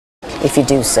if you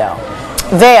do so.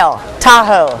 Vail,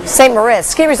 Tahoe, St. Moritz,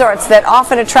 ski resorts that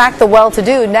often attract the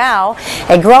well-to-do. Now,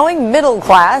 a growing middle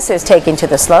class is taking to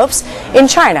the slopes in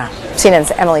China.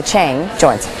 CNN's Emily Chang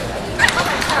joins.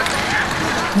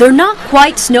 They're not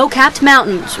quite snow-capped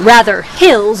mountains, rather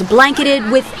hills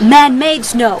blanketed with man-made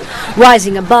snow,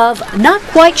 rising above not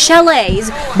quite chalets,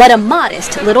 but a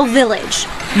modest little village.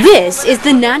 This is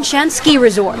the Nanshan Ski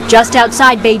Resort just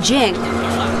outside Beijing.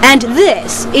 And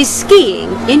this is skiing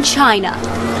in China.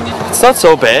 It's not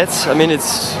so bad. I mean,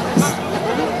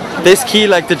 they ski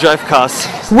like they drive cars.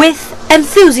 With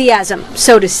enthusiasm,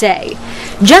 so to say.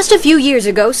 Just a few years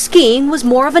ago, skiing was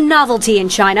more of a novelty in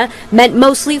China, meant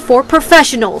mostly for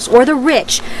professionals or the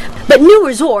rich. But new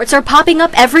resorts are popping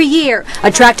up every year,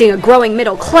 attracting a growing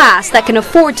middle class that can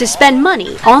afford to spend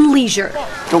money on leisure.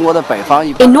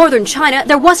 In northern China,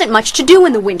 there wasn't much to do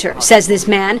in the winter, says this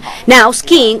man. Now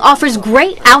skiing offers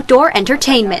great outdoor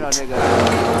entertainment.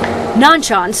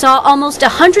 Nanshan saw almost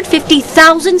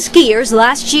 150,000 skiers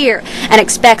last year and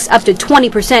expects up to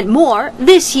 20% more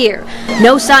this year.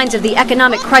 No signs of the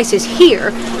economic crisis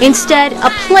here, instead a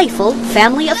playful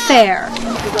family affair.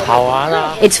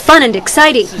 It's fun and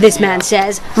exciting, this man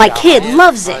says. My kid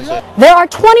loves it. There are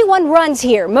 21 runs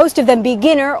here, most of them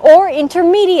beginner or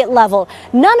intermediate level.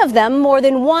 None of them more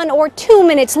than 1 or 2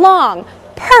 minutes long.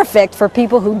 Perfect for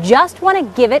people who just want to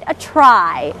give it a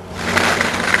try.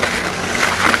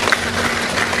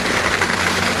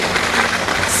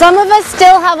 Some of us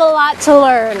still have a lot to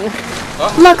learn.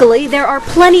 Luckily, there are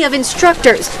plenty of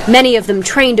instructors, many of them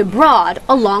trained abroad,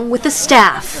 along with the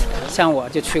staff.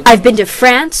 I've been to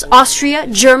France, Austria,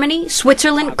 Germany,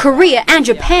 Switzerland, Korea, and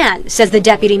Japan, says the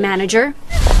deputy manager.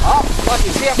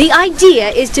 The idea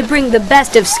is to bring the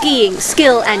best of skiing,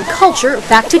 skill, and culture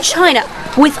back to China,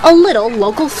 with a little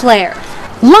local flair.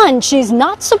 Lunch is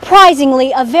not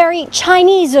surprisingly a very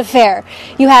Chinese affair.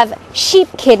 You have sheep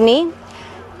kidney,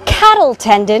 cattle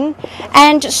tendon,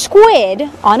 and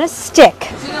squid on a stick.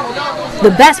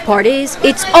 The best part is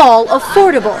it's all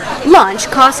affordable. Lunch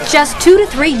costs just $2 to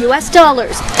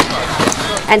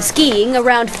 $3 and skiing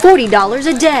around $40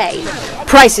 a day.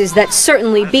 Prices that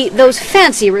certainly beat those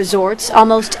fancy resorts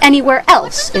almost anywhere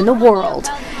else in the world.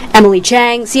 Emily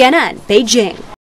Chang, CNN, Beijing.